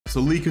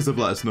So leakers have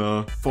let us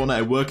know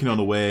Fortnite are working on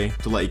a way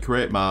to let you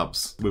create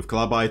maps with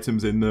collab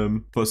items in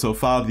them, but so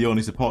far the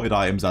only supported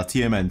items are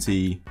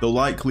TMNT. They'll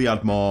likely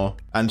add more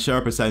and share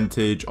a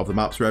percentage of the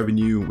map's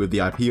revenue with the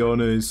IP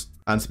owners.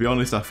 And to be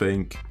honest, I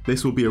think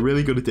this will be a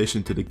really good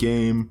addition to the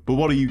game. But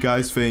what do you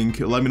guys think?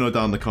 Let me know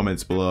down in the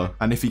comments below.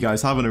 And if you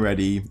guys haven't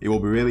already, it will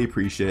be really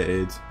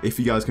appreciated if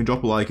you guys can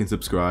drop a like and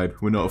subscribe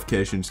with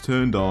notifications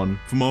turned on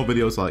for more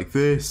videos like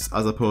this,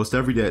 as I post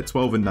every day at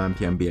 12 and 9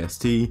 PM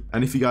BST.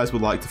 And if you guys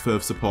would like to further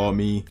support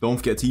me, don't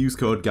forget to use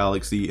code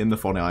Galixcey in the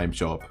Fortnite item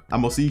shop.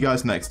 And we'll see you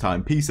guys next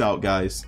time. Peace out, guys.